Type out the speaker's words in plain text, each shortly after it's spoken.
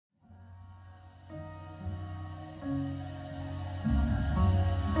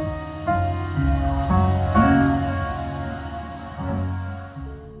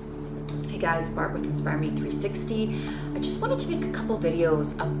guys, Barb with Inspire Me 360. I just wanted to make a couple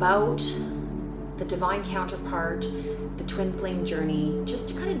videos about the divine counterpart, the twin flame journey, just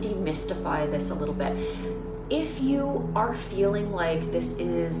to kind of demystify this a little bit. If you are feeling like this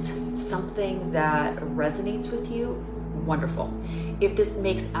is something that resonates with you, wonderful. If this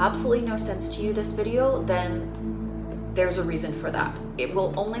makes absolutely no sense to you, this video, then there's a reason for that. It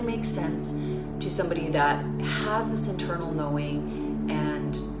will only make sense to somebody that has this internal knowing,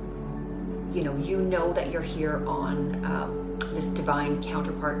 and you know that you're here on this divine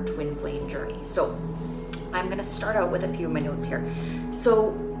counterpart twin flame journey. So I'm going to start out with a few of my notes here. So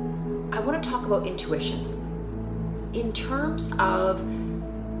I want to talk about intuition in terms of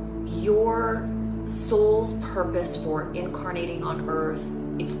your soul's purpose for incarnating on earth.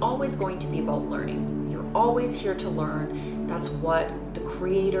 It's always going to be about learning. You're always here to learn. That's what the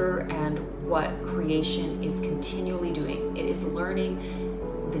creator and what creation is continually doing. It is learning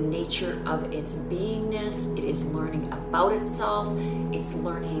the nature of its beingness. It is learning about itself. It's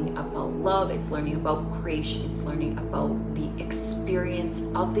learning about love. It's learning about creation. It's learning about the experience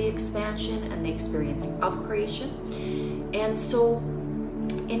of the expansion and the experience of creation. And so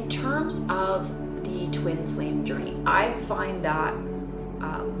in terms of the twin flame journey, I find that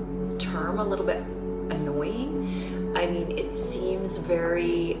term a little bit annoying. I mean, it seems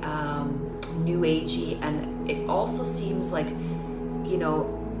very new agey, and it also seems like,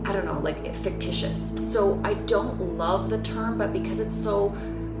 I don't know, like fictitious. So I don't love the term, but because it's so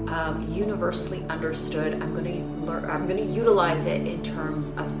universally understood, I'm going to utilize it in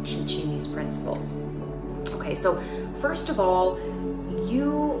terms of teaching these principles. Okay, so first of all,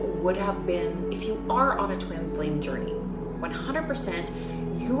 you would have been, if you are on a twin flame journey,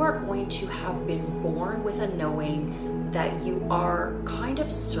 100%, you are going to have been born with a knowing that you are kind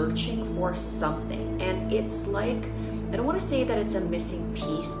of searching for something. And it's like, I don't want to say that it's a missing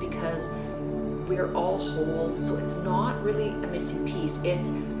piece, because we're all whole, so it's not really a missing piece.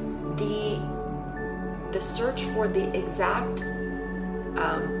 It's the search for the exact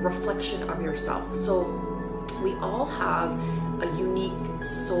reflection of yourself. So we all have a unique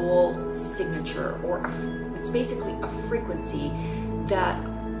soul signature, or it's basically a frequency that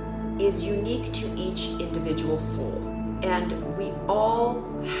is unique to each individual soul. And we all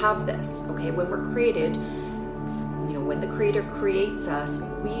have this, okay? When we're created, when the creator creates us,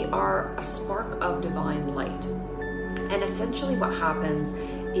 we are a spark of divine light. And essentially what happens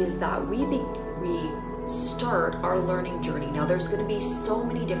is that we start our learning journey. Now there's going to be so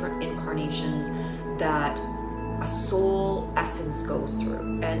many different incarnations that a soul essence goes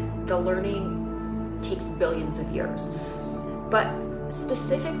through, and the learning takes billions of years. But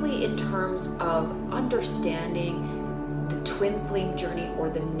specifically in terms of understanding the twin flame journey, or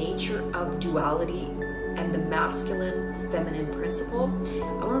the nature of duality and the masculine feminine principle,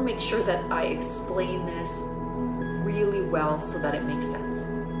 I want to make sure that I explain this really well so that it makes sense.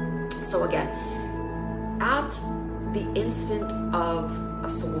 So again, at the instant of a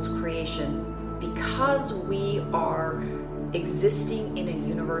soul's creation, because we are existing in a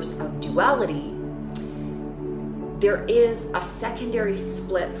universe of duality, there is a secondary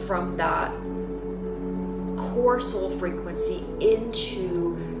split from that core soul frequency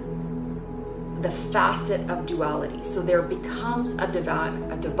into the facet of duality. So there becomes a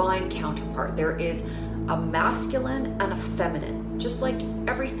divine counterpart. There is a masculine and a feminine. Just like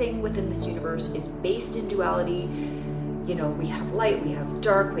everything within this universe is based in duality. We have light, we have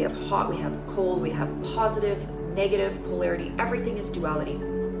dark, we have hot, we have cold, we have positive, negative polarity. Everything is duality.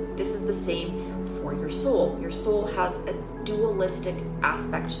 This is the same for your soul. Your soul has a dualistic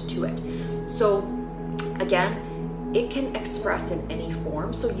aspect to it. So again, it can express in any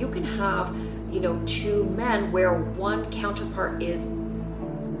form. So you can have, two men where one counterpart is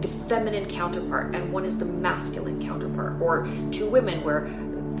the feminine counterpart and one is the masculine counterpart, or two women where,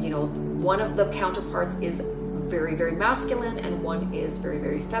 one of the counterparts is very, very masculine and one is very,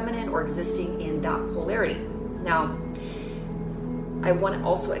 very feminine, or existing in that polarity. Now, I want to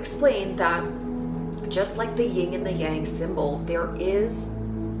also explain that just like the yin and the yang symbol, there is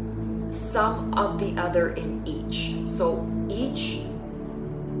some of the other in each. So each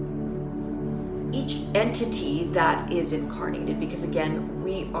entity that is incarnated, because again,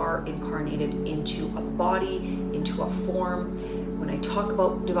 we are incarnated into a body, into a form. When I talk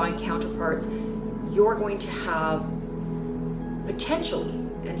about divine counterparts, you're going to have potentially,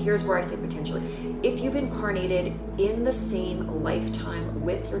 and here's where I say potentially, if you've incarnated in the same lifetime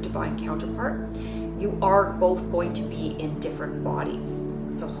with your divine counterpart, you are both going to be in different bodies.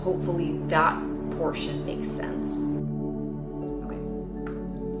 So hopefully that portion makes sense. Okay,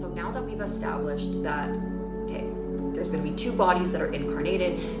 so now that we've established that, okay, there's going to be two bodies that are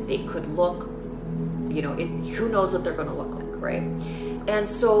incarnated, they could look you know, who knows what they're going to look like, right? And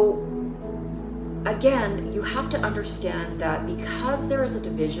so again, you have to understand that because there is a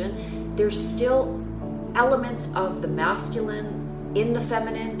division, there's still elements of the masculine in the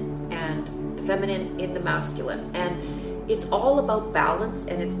feminine and the feminine in the masculine. And it's all about balance,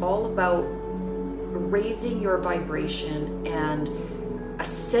 and it's all about raising your vibration and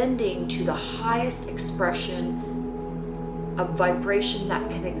ascending to the highest expression of vibration that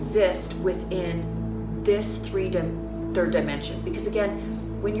can exist within this third dimension. Because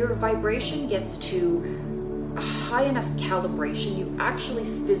again, when your vibration gets to a high enough calibration, you actually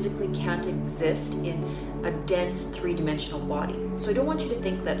physically can't exist in a dense three-dimensional body. So I don't want you to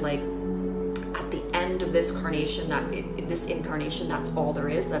think that like at the end of this incarnation, in this incarnation, that's all there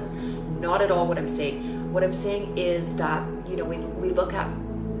is. That's not at all what I'm saying. What I'm saying is that, you know, when we look at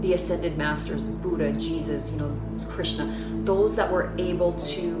the ascended masters, Buddha, Jesus, you know, Krishna, those that were able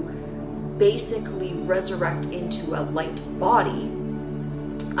to basically resurrect into a light body,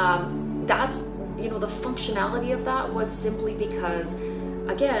 that's, you know, the functionality of that was simply because,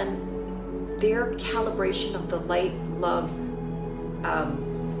 again, their calibration of the light love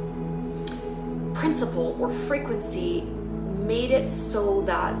principle or frequency made it so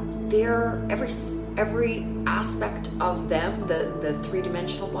that their every aspect of them, the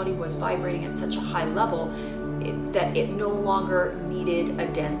three-dimensional body, was vibrating at such a high level that it no longer needed a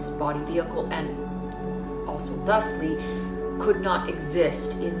dense body vehicle, and also thusly could not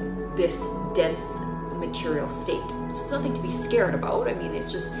exist in this dense material state. So it's nothing to be scared about. I mean,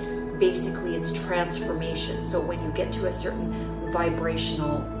 it's just basically it's transformation. So when you get to a certain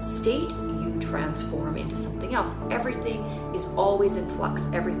vibrational state, you transform into something else. Everything is always in flux.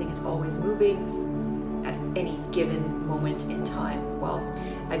 Everything is always moving at any given moment in time. Well,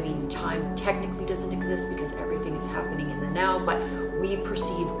 I mean, time technically doesn't exist because everything is happening in the now, but we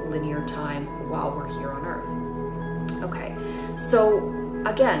perceive linear time while we're here on Earth. Okay, so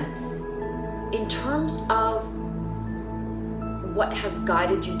again, in terms of what has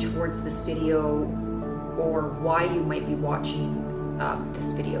guided you towards this video, or why you might be watching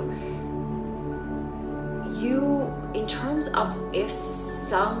this video, in terms of if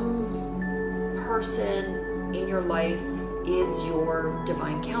some person in your life is your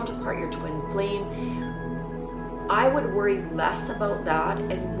divine counterpart, your twin flame, I would worry less about that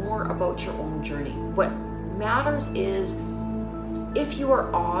and more about your own journey. What matters is if you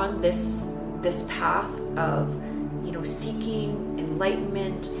are on this path of, you know, seeking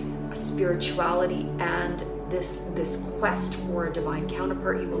enlightenment, spirituality, and this quest for a divine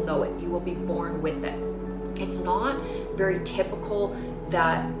counterpart, you will know it. You will be born with it. It's not very typical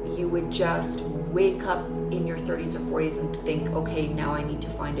that you would just wake up in your 30s or 40s and think, okay, now I need to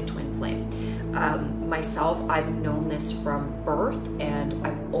find a twin flame. Myself, I've known this from birth, and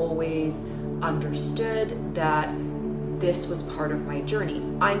I've always understood that this was part of my journey.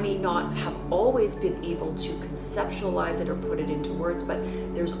 I may not have always been able to conceptualize it or put it into words, but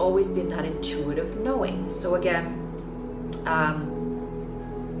there's always been that intuitive knowing. So again,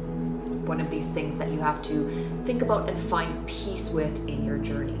 one of these things that you have to think about and find peace with in your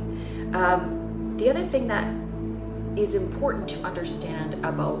journey. The other thing that is important to understand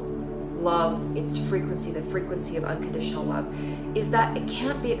about love, its frequency, the frequency of unconditional love, is that it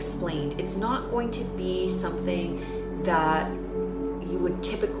can't be explained. It's not going to be something that you would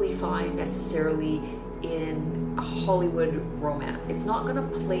typically find necessarily in a Hollywood romance. It's not going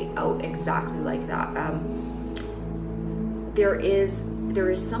to play out exactly like that. There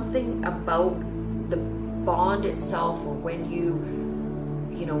is something about the bond itself, or when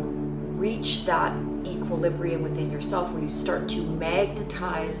you know, reach that equilibrium within yourself, where you start to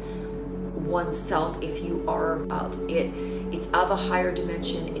magnetize oneself. If you are it's of a higher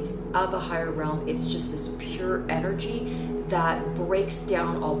dimension, it's of a higher realm, it's just this pure energy that breaks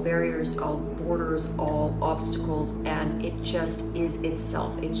down all barriers, all borders, all obstacles, and it just is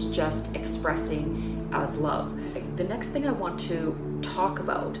itself. It's just expressing as love. The next thing I want to talk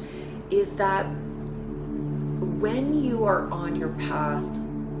about is that when you are on your path,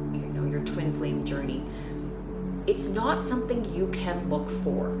 you know, your twin flame journey, it's not something you can look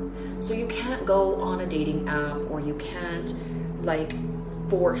for. So you can't go on a dating app, or you can't like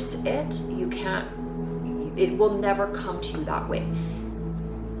force it. You can't, it will never come to you that way.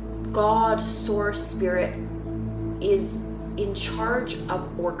 God, source, spirit is in charge of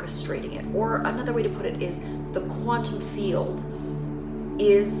orchestrating it. Or another way to put it is the quantum field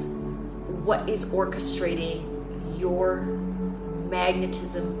is what is orchestrating your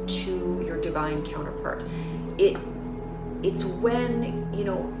magnetism to your divine counterpart. It's when, you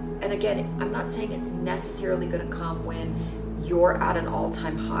know, and again, I'm not saying it's necessarily going to come when you're at an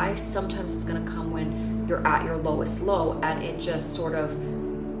all-time high. Sometimes it's going to come when you're at your lowest low, and it just sort of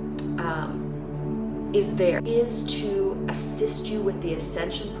is to assist you with the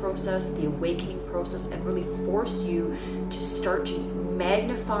ascension process, the awakening process, and really force you to start to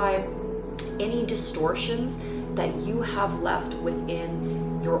magnify any distortions that you have left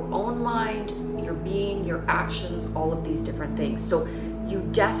within your own mind, your being, your actions, all of these different things. So you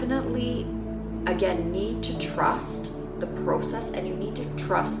definitely, again, need to trust the process, and you need to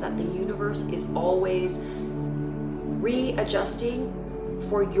trust that the universe is always readjusting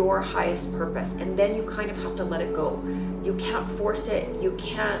for your highest purpose. And then you kind of have to let it go. You can't force it, you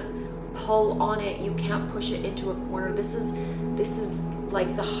can't pull on it, you can't push it into a corner. This is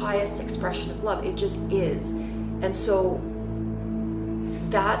like the highest expression of love. It just is. And so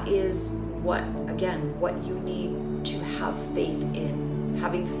that is what, again, what you need to have faith in.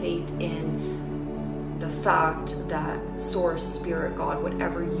 Having faith in the fact that Source, Spirit, God,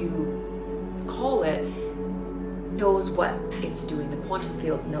 whatever you call it, knows what it's doing. The quantum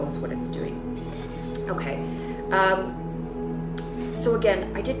field knows what it's doing. Okay. So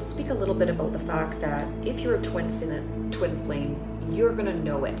again, I did speak a little bit about the fact that if you're a twin flame, you're gonna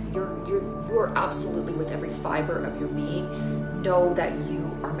know it. You're absolutely, with every fiber of your being, know that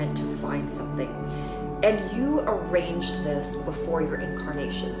you are meant to find something. And you arranged this before your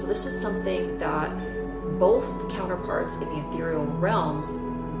incarnation. So this was something that both counterparts in the ethereal realms,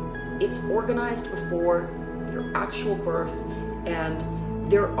 it's organized before your actual birth, and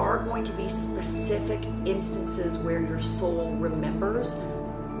there are going to be specific instances where your soul remembers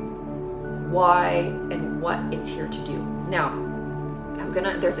why and what it's here to do. Now,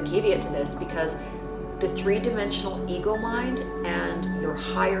 there's a caveat to this, because the three-dimensional ego mind and your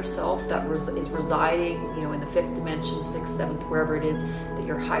higher self that is residing, in the 5th dimension, 6th, 7th, wherever it is that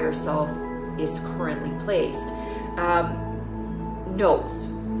your higher self is currently placed,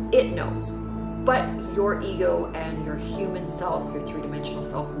 knows. It knows. But your ego and your human self, your three-dimensional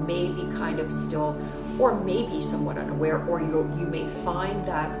self, may be kind of still, or maybe somewhat unaware, or you may find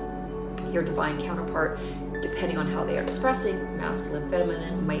that your divine counterpart, depending on how they are expressing, masculine,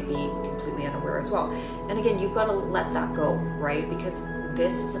 feminine, might be completely unaware as well. And again, you've got to let that go, right? Because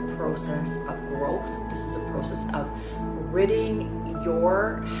this is a process of growth. This is a process of ridding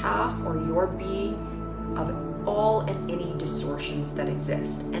your half or your being of all and any distortions that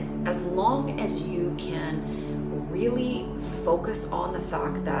exist. And as long as you can really focus on the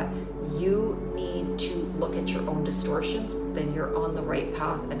fact that you need to look at your own distortions, then you're on the right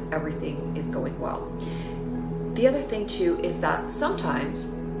path and everything is going well. The other thing too is that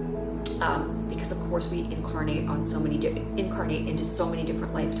sometimes, because of course we incarnate into so many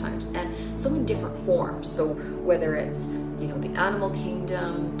different lifetimes and so many different forms. So whether it's the animal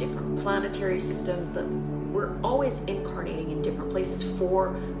kingdom, different planetary systems, that we're always incarnating in different places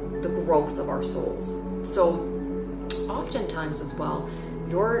for the growth of our souls. So oftentimes as well,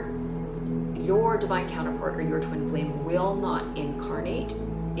 your divine counterpart or your twin flame will not incarnate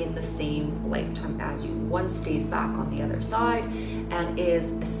in the same lifetime as you. One stays back on the other side and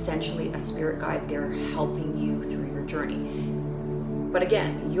is essentially a spirit guide. They're helping you through your journey. But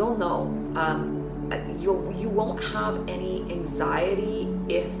again, you'll know, you won't have any anxiety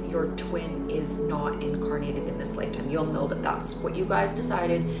if your twin is not incarnated in this lifetime. You'll know that that's what you guys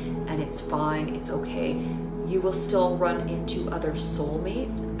decided, and it's fine, it's okay. You will still run into other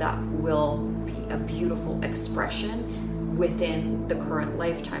soulmates that will be a beautiful expression within the current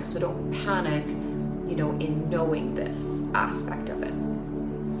lifetime. So don't panic, in knowing this aspect of it.